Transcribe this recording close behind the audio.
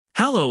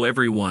Hello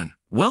everyone,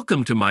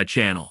 welcome to my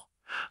channel.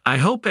 I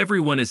hope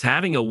everyone is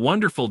having a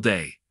wonderful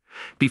day.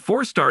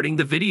 Before starting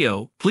the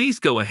video, please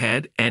go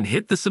ahead and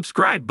hit the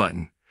subscribe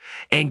button.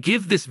 And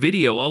give this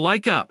video a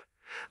like up.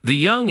 The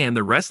Young and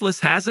the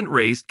Restless hasn't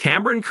raised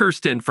Cameron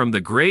Kirsten from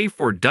the grave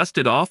or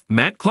dusted off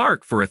Matt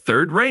Clark for a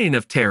third reign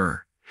of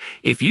terror.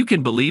 If you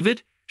can believe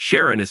it,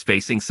 Sharon is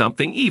facing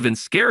something even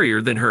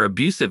scarier than her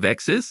abusive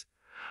exes: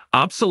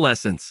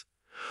 obsolescence.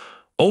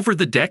 Over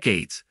the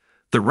decades,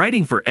 the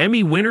writing for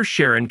Emmy winner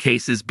Sharon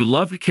Case's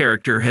beloved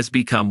character has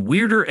become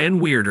weirder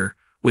and weirder,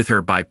 with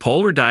her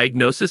bipolar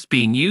diagnosis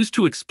being used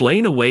to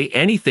explain away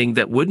anything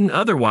that wouldn't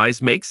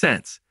otherwise make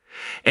sense.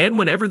 And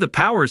whenever the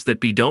powers that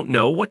be don't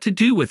know what to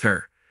do with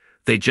her,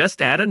 they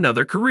just add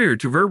another career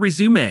to her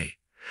resume.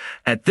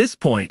 At this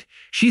point,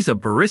 she's a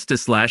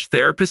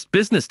barista/therapist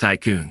business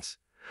tycoon.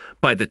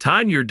 By the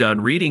time you're done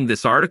reading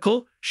this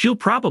article, she'll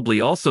probably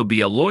also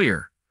be a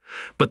lawyer.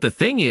 But the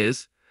thing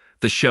is,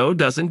 the show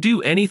doesn't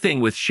do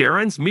anything with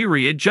Sharon's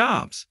myriad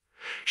jobs.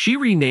 She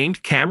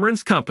renamed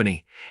Cameron's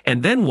company,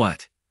 and then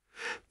what?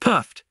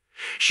 Puffed.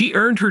 She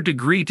earned her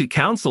degree to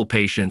counsel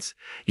patients,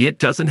 yet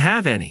doesn't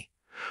have any.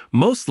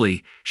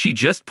 Mostly, she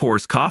just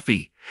pours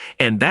coffee,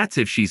 and that's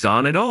if she's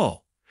on at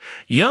all.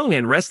 Young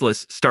and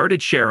Restless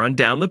started Sharon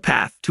down the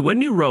path to a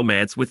new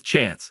romance with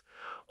Chance,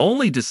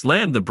 only to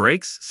slam the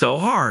brakes so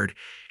hard,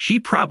 she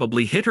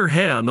probably hit her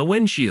head on the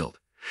windshield.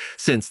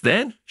 Since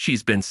then,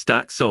 she's been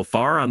stuck so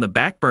far on the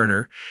back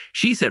burner,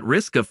 she's at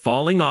risk of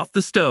falling off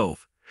the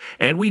stove.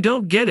 And we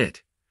don't get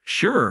it.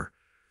 Sure,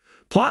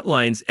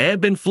 plotlines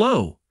ebb and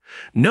flow.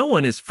 No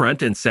one is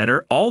front and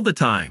center all the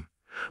time.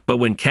 But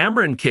when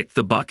Cameron kicked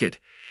the bucket,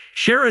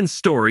 Sharon's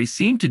story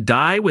seemed to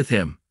die with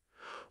him.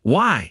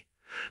 Why?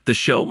 The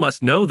show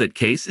must know that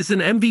Case is an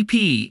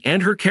MVP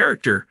and her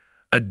character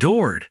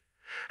adored.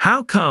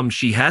 How come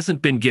she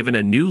hasn't been given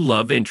a new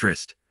love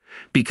interest?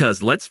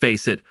 Because let's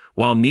face it,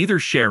 while neither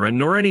Sharon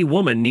nor any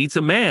woman needs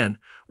a man,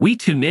 we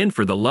tune in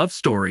for the love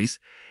stories,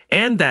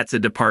 and that's a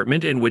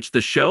department in which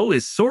the show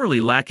is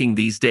sorely lacking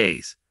these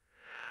days.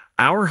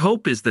 Our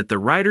hope is that the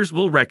writers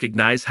will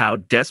recognize how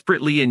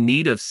desperately in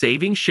need of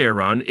saving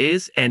Sharon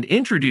is and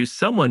introduce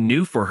someone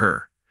new for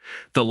her.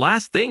 The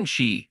last thing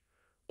she,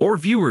 or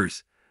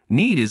viewers,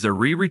 need is a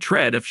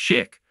retread of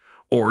Schick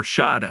or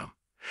Shadow.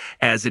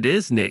 As it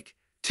is, Nick,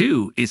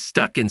 too, is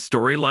stuck in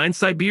storyline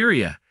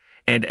Siberia,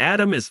 and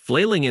Adam is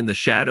flailing in the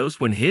shadows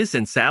when his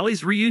and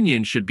Sally's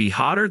reunion should be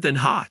hotter than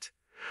hot.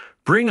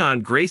 Bring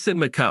on Grayson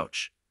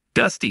McCouch,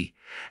 Dusty,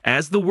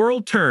 As the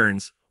World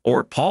Turns,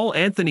 or Paul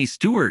Anthony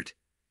Stewart,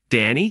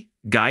 Danny,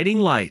 Guiding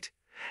Light,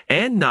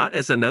 and not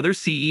as another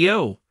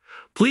CEO,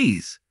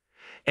 please,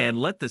 and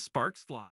let the sparks fly.